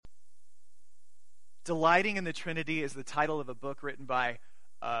Delighting in the Trinity is the title of a book written by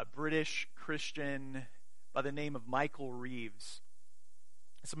a British Christian by the name of Michael Reeves.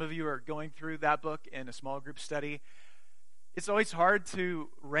 Some of you are going through that book in a small group study. It's always hard to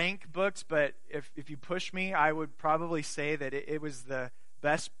rank books, but if you push me, I would probably say that it was the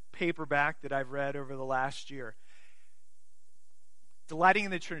best paperback that I've read over the last year. Delighting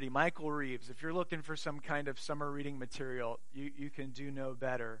in the Trinity, Michael Reeves. If you're looking for some kind of summer reading material, you can do no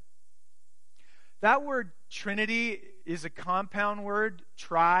better. That word Trinity is a compound word,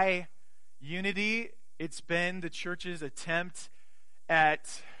 tri-unity. It's been the church's attempt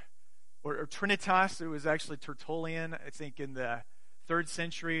at, or Trinitas, it was actually Tertullian, I think in the 3rd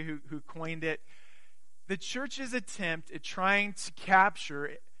century, who coined it. The church's attempt at trying to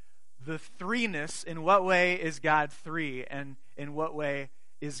capture the threeness. In what way is God three, and in what way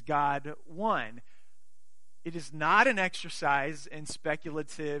is God one? It is not an exercise in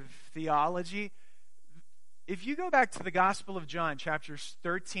speculative theology. If you go back to the Gospel of John, chapters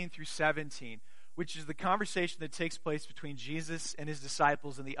 13 through 17, which is the conversation that takes place between Jesus and his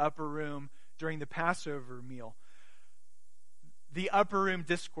disciples in the upper room during the Passover meal, the upper room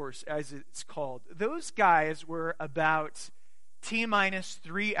discourse, as it's called, those guys were about T-minus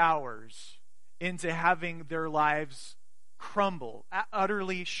 3 hours into having their lives crumble,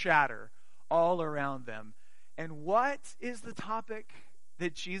 utterly shatter all around them. And what is the topic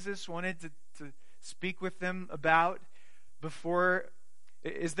that Jesus wanted to speak with them about before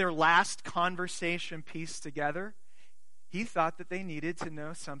is their last conversation pieced together? He thought that they needed to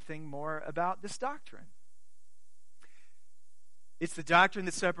know something more about this doctrine. It's the doctrine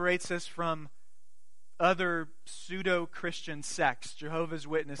that separates us from other pseudo-Christian sects. Jehovah's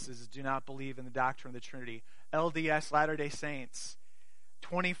Witnesses do not believe in the doctrine of the Trinity. LDS, Latter-day Saints,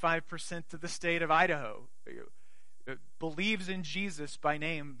 25% of the state of Idaho believes in Jesus by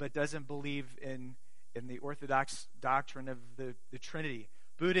name, but doesn't believe in the Orthodox doctrine of the Trinity.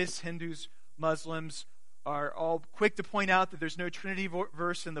 Buddhists, Hindus, Muslims are all quick to point out that there's no Trinity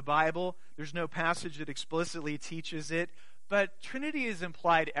verse in the Bible. There's no passage that explicitly teaches it. But Trinity is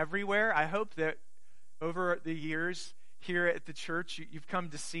implied everywhere. I hope that over the years here at the church, you've come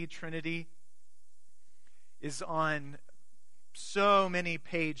to see Trinity is on so many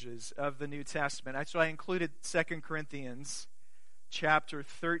pages of the New Testament. So I included 2 Corinthians chapter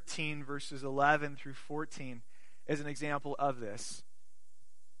 13, verses 11 through 14 as an example of this.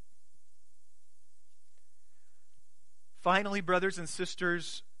 Finally, brothers and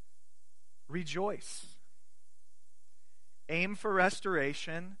sisters, rejoice. Aim for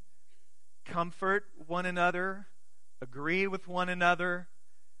restoration. Comfort one another. Agree with one another.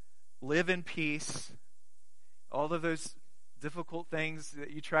 Live in peace. All of those difficult things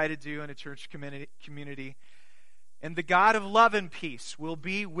that you try to do in a church community. And the God of love and peace will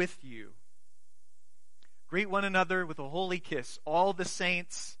be with you. Greet one another with a holy kiss. All the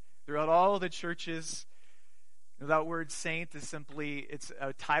saints throughout all the churches. That word saint is simply, it's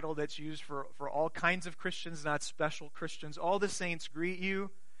a title that's used for all kinds of Christians, not special Christians. All the saints greet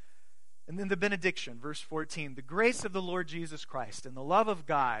you. And then the benediction, verse 14. The grace of the Lord Jesus Christ and the love of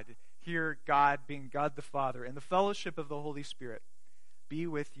God, here God being God the Father, and the fellowship of the Holy Spirit be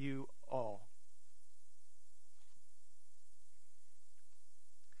with you all.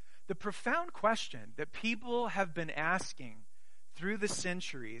 The profound question that people have been asking through the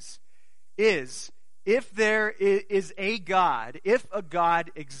centuries is, if there is a God, if a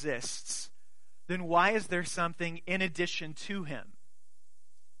God exists, then why is there something in addition to him?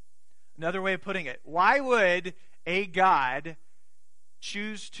 Another way of putting it, why would a God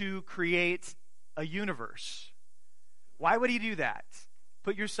choose to create a universe? Why would he do that?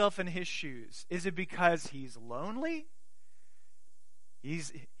 Put yourself in his shoes. Is it because he's lonely?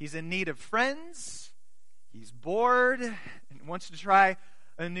 He's in need of friends? He's bored and wants to try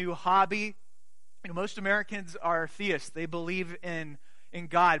a new hobby? You know, most Americans are theists. They believe in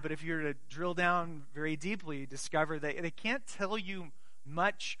God, but if you were to drill down very deeply, you discover that they can't tell you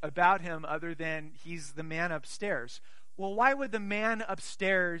much about him other than he's the man upstairs. Well, why would the man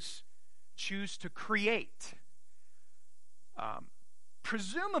upstairs choose to create?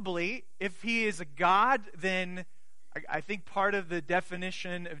 Presumably, if he is a God, then I think part of the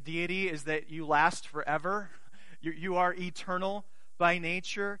definition of deity is that you last forever. You are eternal by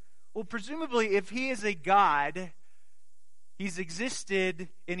nature. Well, presumably, if he is a God, he's existed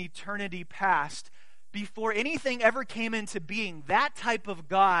in eternity past. Before anything ever came into being, that type of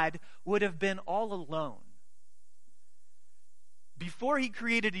God would have been all alone. Before he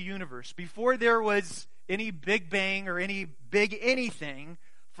created a universe, before there was any Big Bang or any big anything,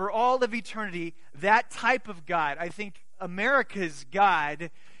 for all of eternity, that type of God, I think America's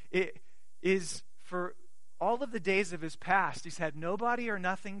God, is for all of the days of his past, he's had nobody or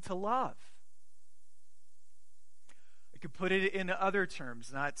nothing to love. I could put it in other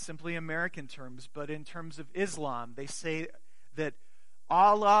terms, not simply American terms, but in terms of Islam. They say that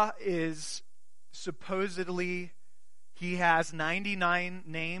Allah is supposedly, he has 99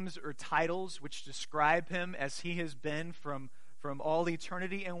 names or titles which describe him as he has been from all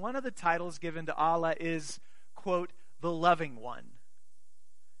eternity. And one of the titles given to Allah is, quote, the loving one.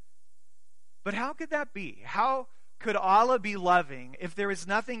 But how could that be? How could Allah be loving if there is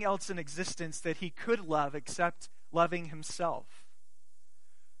nothing else in existence that he could love except loving himself?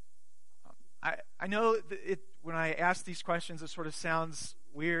 I know that when I ask these questions, it sort of sounds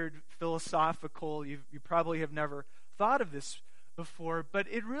weird, philosophical. You probably have never thought of this before, but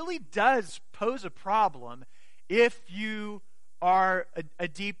it really does pose a problem if you are a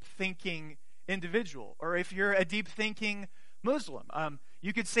deep-thinking individual, or if you're a deep-thinking Muslim.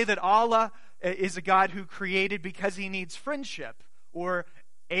 You could say that Allah is a God who created because he needs friendship, or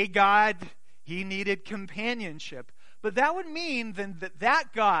a God, he needed companionship. But that would mean then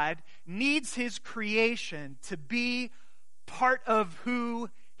that God needs his creation to be part of who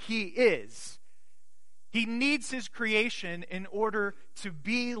he is. He needs his creation in order to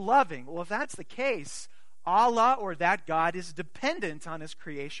be loving. Well, if that's the case, Allah, or that God, is dependent on his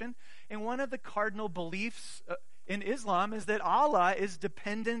creation. And one of the cardinal beliefs in Islam is that Allah is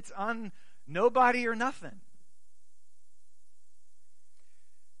dependent on nobody or nothing.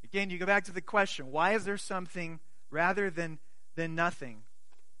 Again, you go back to the question, why is there something rather than nothing?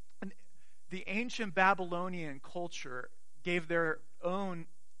 And the ancient Babylonian culture gave their own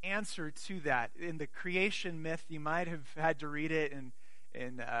answer to that. In the creation myth, you might have had to read it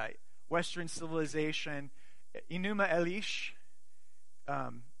in Western civilization. Enuma Elish,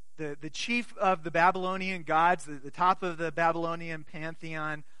 the chief of the Babylonian gods, the top of the Babylonian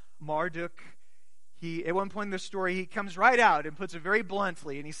pantheon, Marduk, at one point in the story, he comes right out and puts it very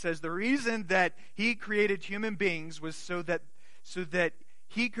bluntly, and he says the reason that he created human beings was so that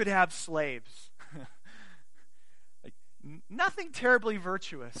he could have slaves. Like, nothing terribly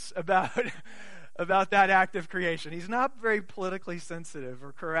virtuous about that act of creation. He's not very politically sensitive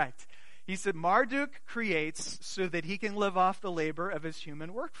or correct. He said Marduk creates so that he can live off the labor of his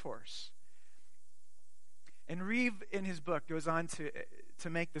human workforce. And Reeve, in his book, goes on to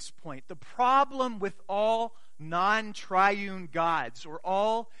make this point. The problem with all non-triune gods, or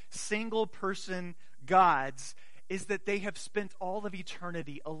all single-person gods, is that they have spent all of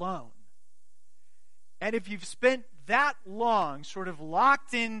eternity alone. And if you've spent that long sort of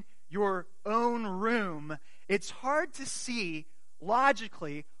locked in your own room, it's hard to see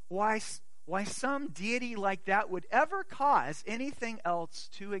logically why some deity like that would ever cause anything else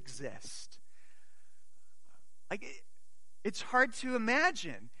to exist. It's hard to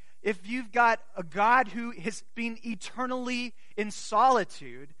imagine. If you've got a God who has been eternally in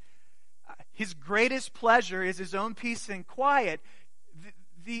solitude, his greatest pleasure is his own peace and quiet,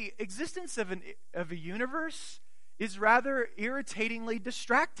 the existence of a universe is rather irritatingly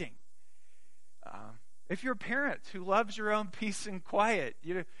distracting. If you're a parent who loves your own peace and quiet,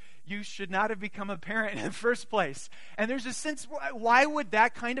 you should not have become a parent in the first place. And there's a sense, why would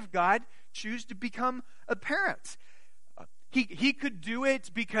that kind of God choose to become a parent? He could do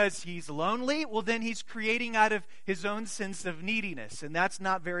it because he's lonely. Well, then he's creating out of his own sense of neediness, and that's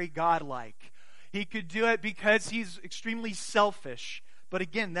not very godlike. He could do it because he's extremely selfish. But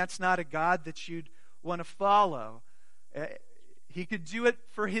again, that's not a God that you'd want to follow. He could do it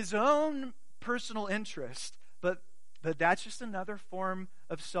for his own personal interest, but that's just another form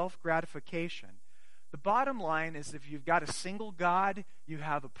of self-gratification. The bottom line is, if you've got a single God, you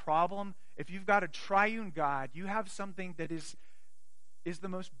have a problem. If you've got a triune God, you have something that is the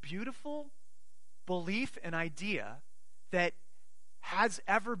most beautiful belief and idea that has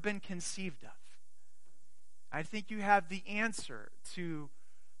ever been conceived of. I think you have the answer to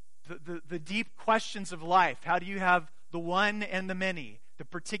the deep questions of life. How do you have the one and the many, the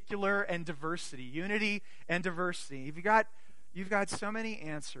particular and diversity, unity and diversity? You've got so many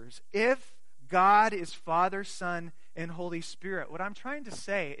answers. If God is Father, Son, and Holy Spirit, what I'm trying to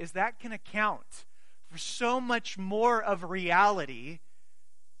say is that can account for so much more of reality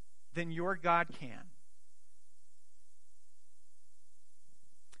than your God can.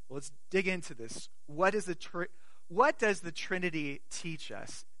 Well, let's dig into this. What does the Trinity teach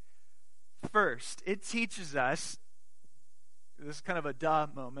us? First, it teaches us, this is kind of a duh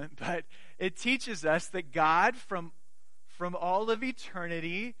moment, but it teaches us that God from all of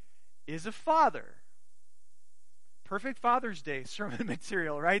eternity is a father. Perfect Father's Day sermon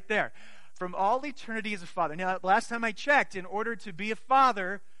material right there. From all eternity is a father. Now, last time I checked, in order to be a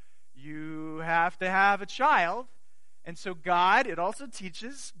father, you have to have a child. And so God, it also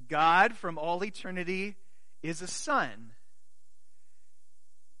teaches, God from all eternity is a son.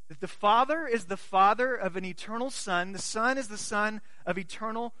 That the Father is the Father of an eternal Son. The Son is the Son of an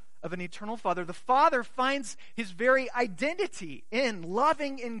eternal Father. The Father finds his very identity in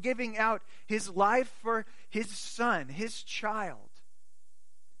loving and giving out his life for his Son, his child.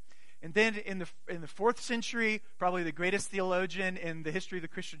 And then in the 4th century, probably the greatest theologian in the history of the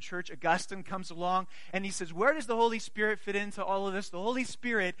Christian church, Augustine, comes along and he says, where does the Holy Spirit fit into all of this? The Holy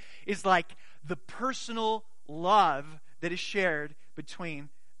Spirit is like the personal love that is shared between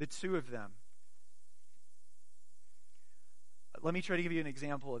the two of them. Let me try to give you an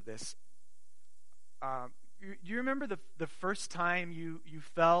example of this. Do you remember the first time you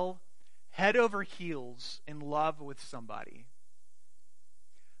fell head over heels in love with somebody?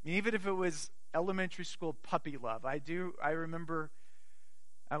 I mean, even if it was elementary school puppy love, I remember,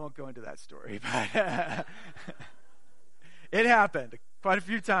 I won't go into that story, but it happened quite a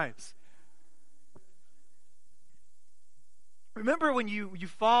few times. Remember when you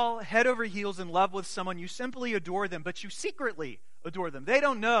fall head over heels in love with someone, you simply adore them, but you secretly adore them. They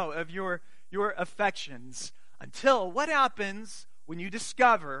don't know of your affections until what happens when you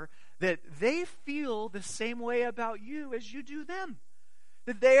discover that they feel the same way about you as you do them.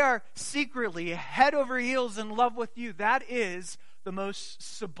 That they are secretly head over heels in love with you. That is the most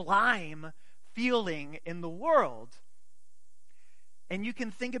sublime feeling in the world. And you can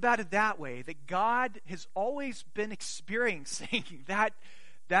think about it that way, that God has always been experiencing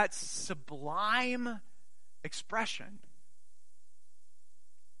that sublime expression.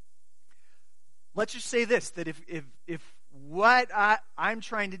 Let's just say this, that if what I'm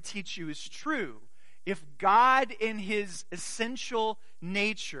trying to teach you is true, if God in his essential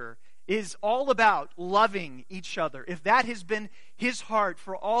nature is all about loving each other, if that has been his heart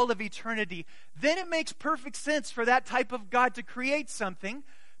for all of eternity, then it makes perfect sense for that type of God to create something,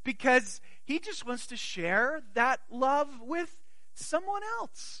 because he just wants to share that love with someone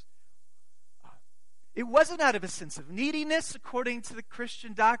else. It wasn't out of a sense of neediness, according to the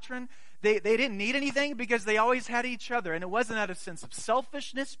Christian doctrine. They didn't need anything because they always had each other. And it wasn't out of a sense of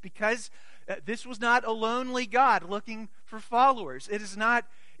selfishness, because this was not a lonely God looking for followers.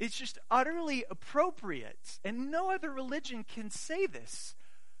 It's just utterly appropriate. And no other religion can say this.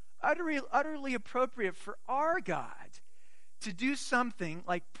 Utterly appropriate for our God to do something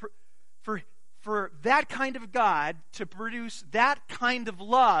like for that kind of God to produce that kind of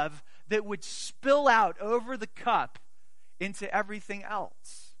love that would spill out over the cup into everything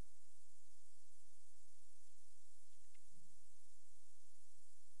else.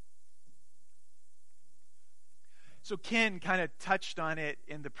 So Ken kind of touched on it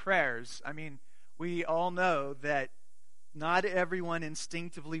in the prayers. I mean, we all know that not everyone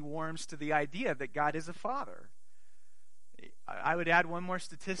instinctively warms to the idea that God is a father. I would add one more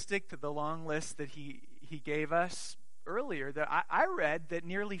statistic to the long list that he gave us earlier, that I read that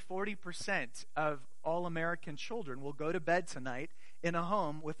nearly 40% of all American children will go to bed tonight in a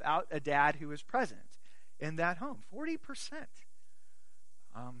home without a dad who is present in that home. 40%.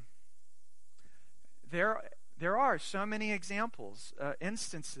 There are so many examples,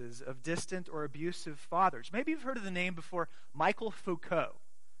 instances of distant or abusive fathers. Maybe you've heard of the name before, Michael Foucault.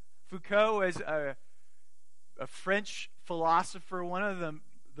 Foucault is a French philosopher, one of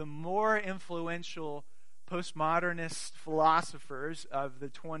the more influential postmodernist philosophers of the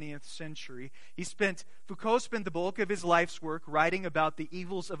 20th century. Foucault spent the bulk of his life's work writing about the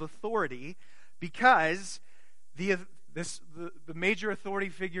evils of authority, because the major authority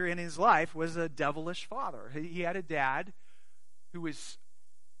figure in his life was a devilish father. He had a dad who was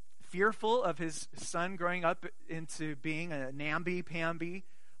fearful of his son growing up into being a namby-pamby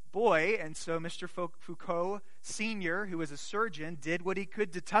boy, and so Mr. Foucault Sr., who was a surgeon, did what he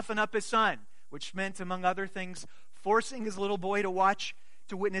could to toughen up his son, which meant, among other things, forcing his little boy to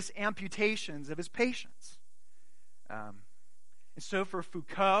witness amputations of his patients. And so for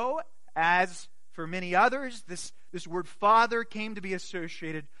Foucault, as for many others, this word father came to be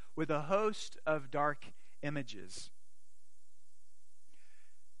associated with a host of dark images.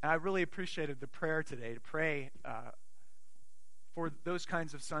 And I really appreciated the prayer today, to pray for those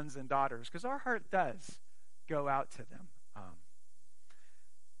kinds of sons and daughters, because our heart does go out to them.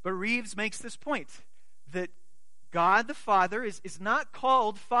 But Reeves makes this point, that God the Father is not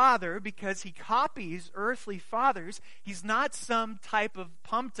called Father because he copies earthly fathers. He's not some type of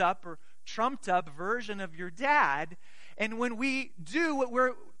pumped up or trumped up version of your dad. And when we do what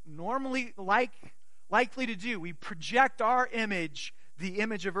we're normally likely to do, we project our image the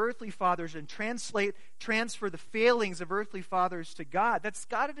image of earthly fathers and transfer the failings of earthly fathers to God. That's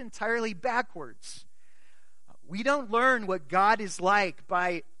got it entirely backwards. We don't learn what God is like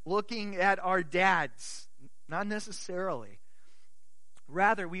by looking at our dads. Not necessarily.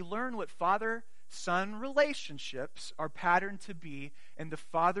 Rather, we learn what father-son relationships are patterned to be in the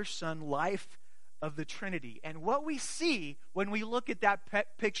father-son life of the Trinity. And what we see when we look at that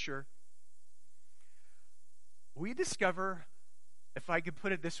picture, we discover, if I could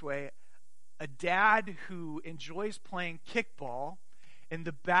put it this way, a dad who enjoys playing kickball in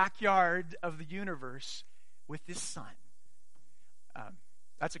the backyard of the universe with his son.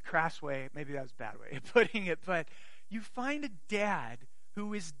 That's a crass way, maybe that was a bad way of putting it, but you find a dad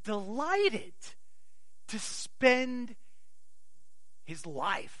who is delighted to spend his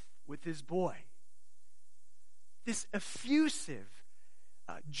life with his boy. This effusive,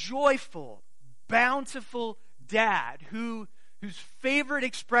 joyful, bountiful dad whose favorite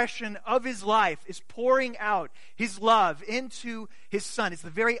expression of his life is pouring out his love into his son. It's the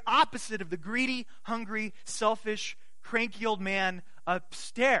very opposite of the greedy, hungry, selfish, cranky old man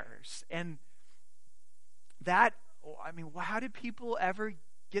upstairs. And that, I mean, how did people ever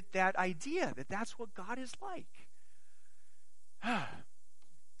get that idea that that's what God is like?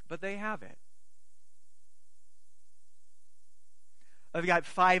 But they have it. I've got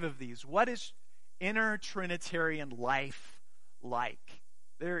 5 of these. What is inner Trinitarian life like?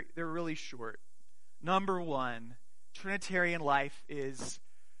 They're really short. Number 1, Trinitarian life is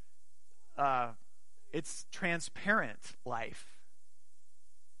it's transparent life.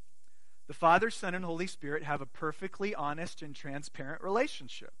 The Father, Son, and Holy Spirit have a perfectly honest and transparent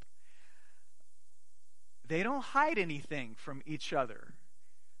relationship. They don't hide anything from each other.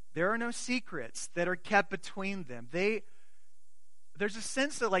 There are no secrets that are kept between them. There's a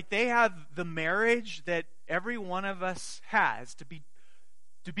sense that like they have the marriage that every one of us has, to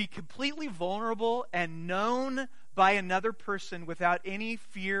be completely vulnerable and known by another person without any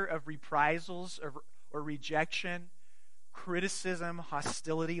fear of reprisals or rejection, criticism,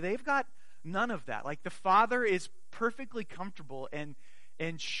 hostility. They've got none of that. Like the Father is perfectly comfortable in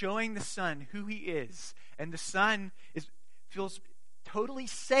showing the Son who he is, and the Son feels totally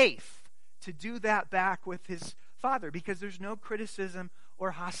safe to do that back with his Father, because there's no criticism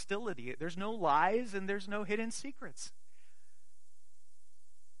or hostility. There's no lies and there's no hidden secrets.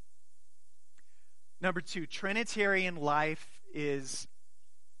 Number 2, Trinitarian life is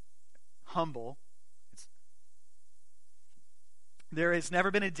humble. There has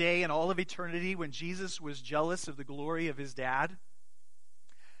never been a day in all of eternity when Jesus was jealous of the glory of his dad.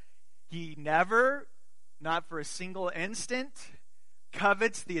 He never, not for a single instant,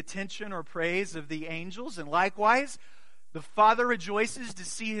 covets the attention or praise of the angels. And likewise, the Father rejoices to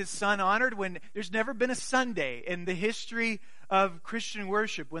see his Son honored. When there's never been a Sunday in the history of Christian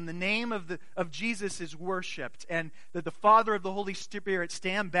worship when the name of Jesus is worshipped, and that the Father of the Holy Spirit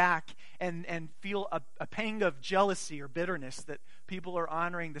stand back and feel a pang of jealousy or bitterness that people are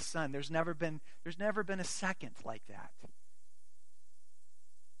honoring the Son. There's never been a second like that.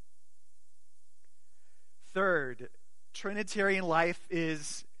 Third, Trinitarian life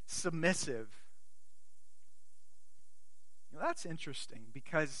is submissive. Now, that's interesting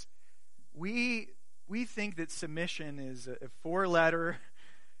because we think that submission is a 4-letter,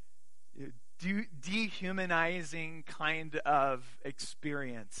 dehumanizing kind of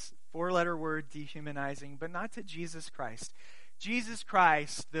experience. 4-letter word, dehumanizing, but not to Jesus Christ. Jesus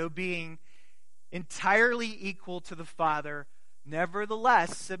Christ, though being entirely equal to the Father,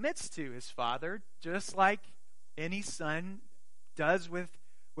 nevertheless submits to his Father, just like any son does with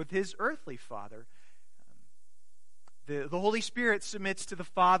his earthly father. The Holy Spirit submits to the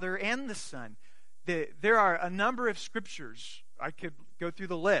Father and the Son. There are a number of scriptures. I could go through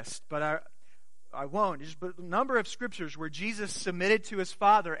the list, but I won't. Just a number of scriptures where Jesus submitted to his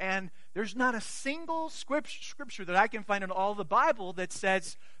Father, and there's not a single scripture that I can find in all the Bible that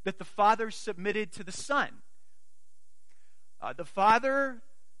says that the Father submitted to the Son. The Father,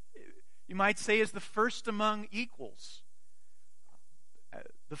 you might say, is the first among equals.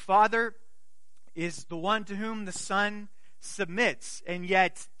 The Father is the one to whom the Son submits, and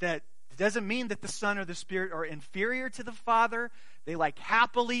yet that doesn't mean that the Son or the Spirit are inferior to the Father. They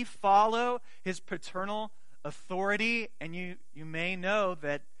happily follow his paternal authority, and you may know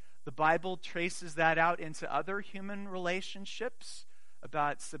that the Bible traces that out into other human relationships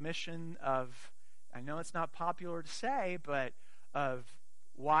about submission of, I know it's not popular to say, but of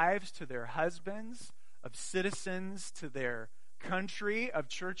wives to their husbands, of citizens to their country, of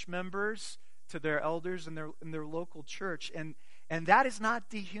church members to their elders in their local church, and that is not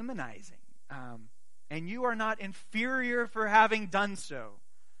dehumanizing. and you are not inferior for having done so.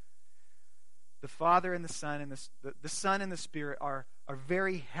 The Father and the Son and the Son and the Spirit are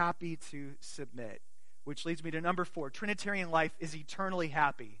very happy to submit. Which leads me to number 4. Trinitarian life is eternally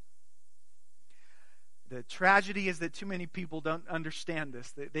happy. The tragedy is that too many people don't understand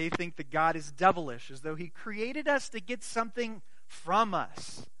this. They think that God is devilish, as though he created us to get something from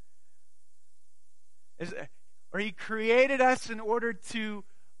us. Or he created us in order to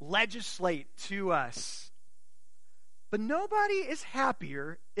legislate to us. But nobody is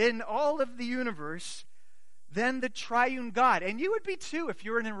happier in all of the universe than the triune God. And you would be too if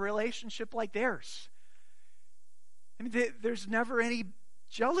you were in a relationship like theirs. I mean, there's never any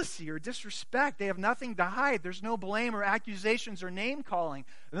jealousy or disrespect. They have nothing to hide. There's no blame or accusations or name-calling.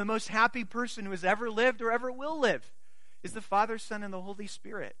 The most happy person who has ever lived or ever will live is the Father, Son, and the Holy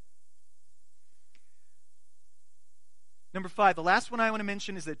Spirit. Number 5, the last one I want to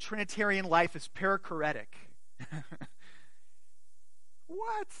mention is that Trinitarian life is perichoretic.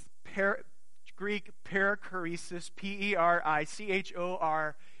 What? Greek perichoresis, Perichoresis,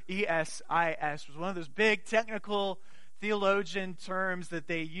 was one of those big technical theologian terms that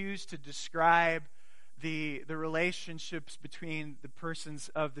they used to describe the relationships between the persons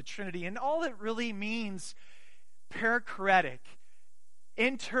of the Trinity. And all it really means, perichoretic,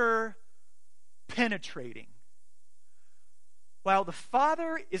 interpenetrating. While the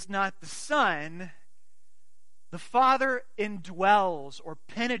Father is not the Son, the Father indwells or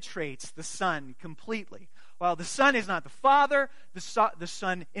penetrates the Son completely. While the Son is not the Father, the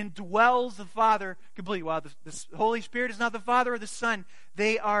Son indwells the Father completely. While the Holy Spirit is not the Father or the Son,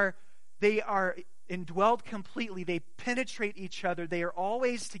 they are indwelled completely. They penetrate each other. They are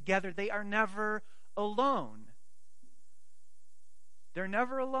always together. They are never alone. They're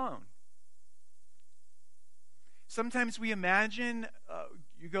never alone. Sometimes we imagine,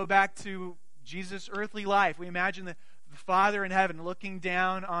 you go back to Jesus' earthly life, we imagine the Father in heaven looking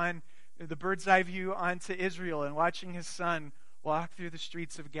down on the bird's eye view onto Israel and watching his Son walk through the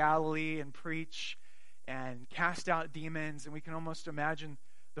streets of Galilee and preach and cast out demons. And we can almost imagine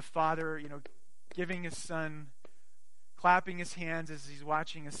the Father, giving his Son, clapping his hands as he's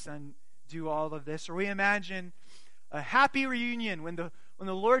watching his Son do all of this. Or we imagine a happy reunion when the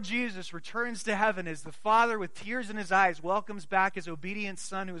Lord Jesus returns to heaven as the Father, with tears in his eyes, welcomes back his obedient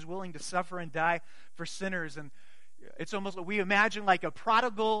Son who is willing to suffer and die for sinners. And it's almost, we imagine like a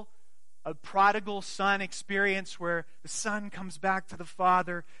prodigal son experience where the Son comes back to the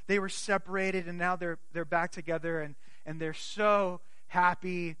Father. They were separated and now they're back together and they're so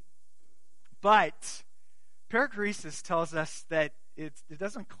happy. But perichoresis tells us that it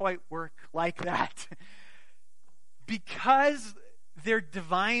doesn't quite work like that. Because their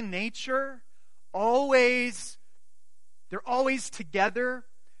divine nature they're always together.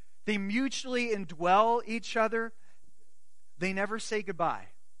 They mutually indwell each other. They never say goodbye.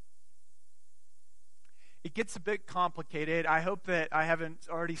 It gets a bit complicated. I hope that I haven't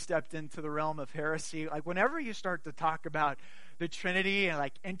already stepped into the realm of heresy. Like whenever you start to talk about the Trinity and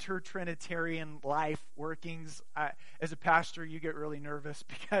like inter-Trinitarian life workings, as a pastor, you get really nervous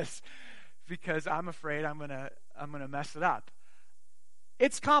because I'm afraid I'm gonna mess it up.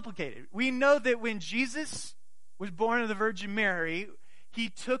 It's complicated. We know that when Jesus was born of the Virgin Mary, he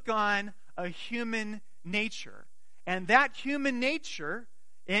took on a human nature. And that human nature,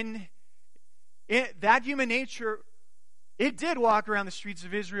 it did walk around the streets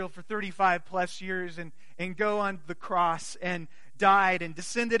of Israel for 35 plus years and go on the cross and died and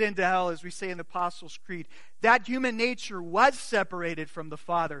descended into hell, as we say in the Apostles' Creed. That human nature was separated from the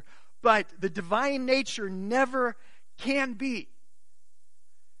Father, but the divine nature never can be.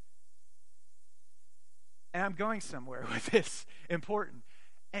 And I'm going somewhere with this, important.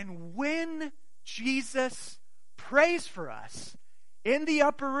 And when Jesus prays for us in the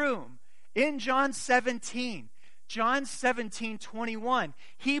upper room, in John 17:21,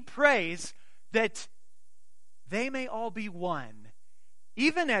 he prays that they may all be one,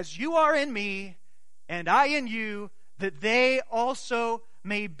 even as you are in me and I in you, that they also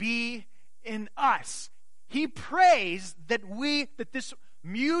may be in us. He prays that this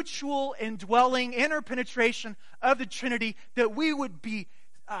mutual indwelling, interpenetration of the Trinity, that we would be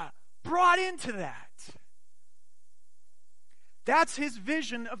brought into that. That's his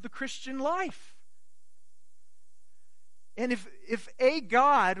vision of the Christian life. And if a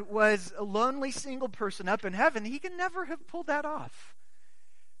God was a lonely single person up in heaven, he could never have pulled that off.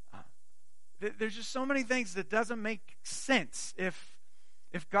 There's just so many things that doesn't make sense if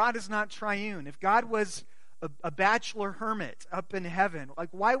God is not triune. If God was a bachelor hermit up in heaven, like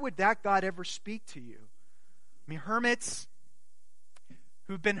why would that God ever speak to you? I mean, hermits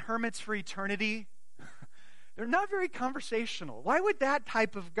who've been hermits for eternity, They're not very conversational. Why would that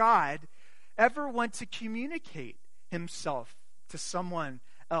type of God ever want to communicate himself to someone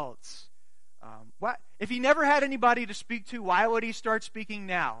else? If he never had anybody to speak to, why would he start speaking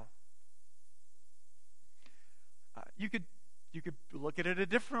now? You could look at it a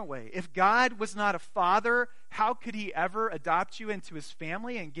different way. If God was not a father, how could he ever adopt you into his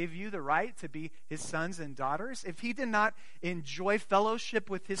family and give you the right to be his sons and daughters? If he did not enjoy fellowship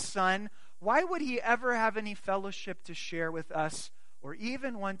with his son, why would he ever have any fellowship to share with us or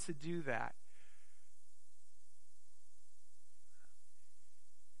even want to do that?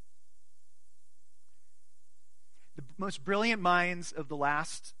 The most brilliant minds of the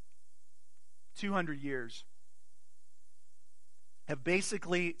last 200 years have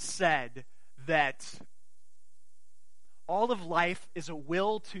basically said that all of life is a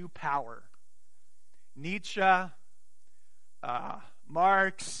will to power. Nietzsche,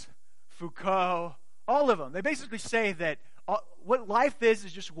 Marx, Foucault, all of them. They basically say that what life is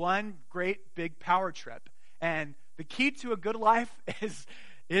just one great big power trip. And the key to a good life is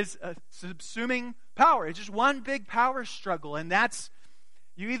subsuming power. It's just one big power struggle. And that's,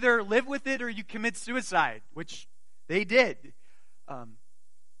 you either live with it or you commit suicide, which they did.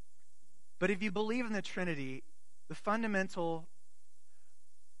 But if you believe in the Trinity, the fundamental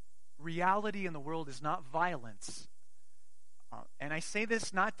reality in the world is not violence. And I say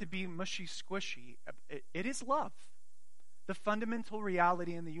this not to be mushy squishy. It is love. The fundamental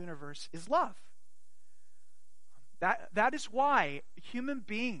reality in the universe is love. That is why human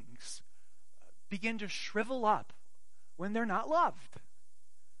beings begin to shrivel up when they're not loved.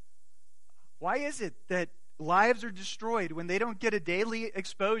 Why is it that lives are destroyed when they don't get a daily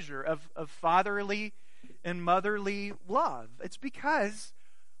exposure of fatherly and motherly love? It's because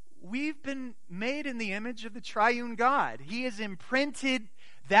we've been made in the image of the triune God. He has imprinted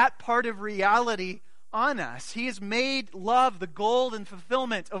that part of reality on us. He has made love the goal and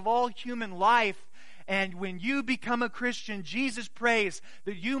fulfillment of all human life. And when you become a Christian, Jesus prays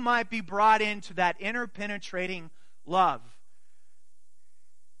that you might be brought into that interpenetrating love.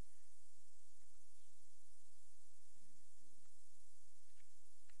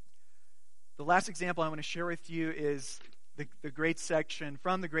 The last example I want to share with you is the great section,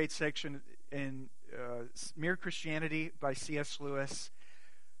 from the great section in Mere Christianity by C.S. Lewis,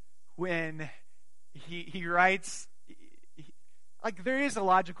 when he writes, there is a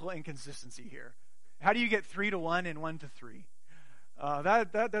logical inconsistency here. How do you get 3 to 1 and 1 to 3?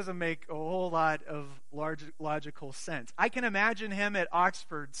 That doesn't make a whole lot of logical sense. I can imagine him at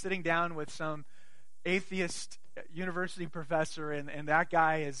Oxford sitting down with some atheist university professor, and that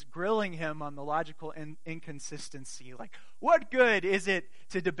guy is grilling him on the logical inconsistency. Like, what good is it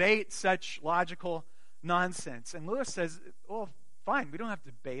to debate such logical nonsense? And Lewis says, well, fine, we don't have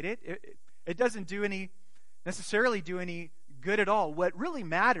to debate it. It doesn't necessarily do any good at all. What really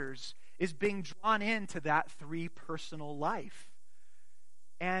matters is being drawn into that three-personal life.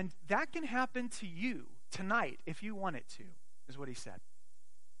 And that can happen to you tonight if you want it to, is what he said.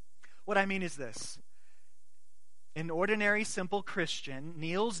 What I mean is this. An ordinary, simple Christian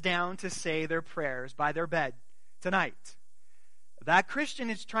kneels down to say their prayers by their bed tonight. That Christian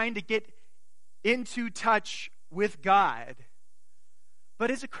is trying to get into touch with God.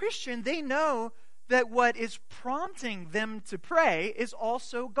 But as a Christian, they know that what is prompting them to pray is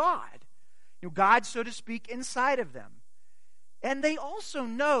also God. God, so to speak, inside of them. And they also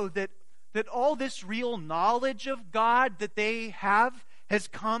know that all this real knowledge of God that they have has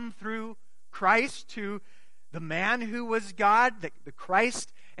come through Christ, to the man who was God, the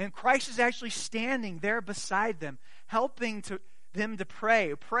Christ, and Christ is actually standing there beside them, helping them to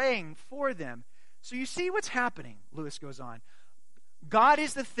pray, praying for them. So you see what's happening, Lewis goes on. God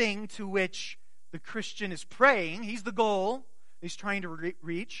is the thing to which the Christian is praying. He's the goal he's trying to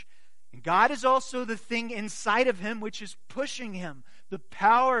reach. And God is also the thing inside of him which is pushing him, the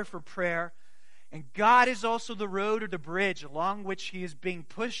power for prayer. And God is also the road or the bridge along which he is being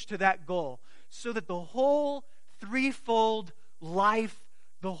pushed to that goal, so that the whole threefold life,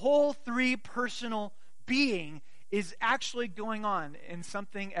 the whole three-personal being is actually going on in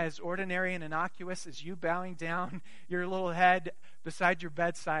something as ordinary and innocuous as you bowing down your little head beside your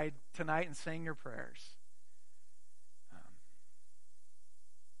bedside tonight and saying your prayers.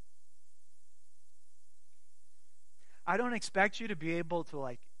 I don't expect you to be able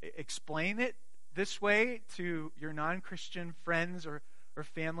to explain it this way to your non-Christian friends or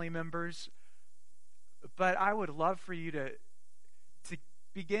family members, but I would love for you to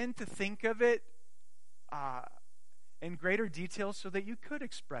begin to think of it in greater detail so that you could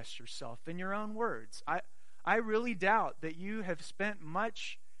express yourself in your own words. I really doubt that you have spent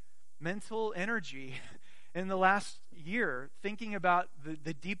much mental energy in the last year thinking about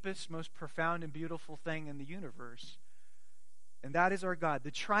the deepest, most profound, and beautiful thing in the universe. And that is our God.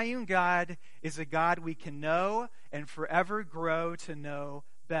 The triune God is a God we can know and forever grow to know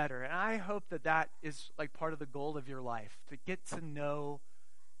better. And I hope that that is like part of the goal of your life, to get to know.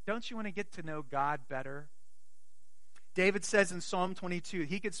 Don't you want to get to know God better? David says in Psalm 22,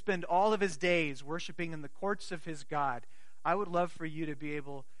 he could spend all of his days worshiping in the courts of his God. I would love for you to be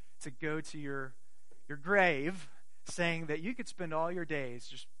able to go to your grave saying that you could spend all your days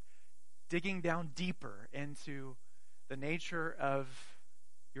just digging down deeper into the nature of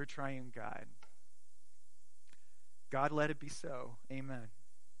your triune God. God, let it be so. Amen.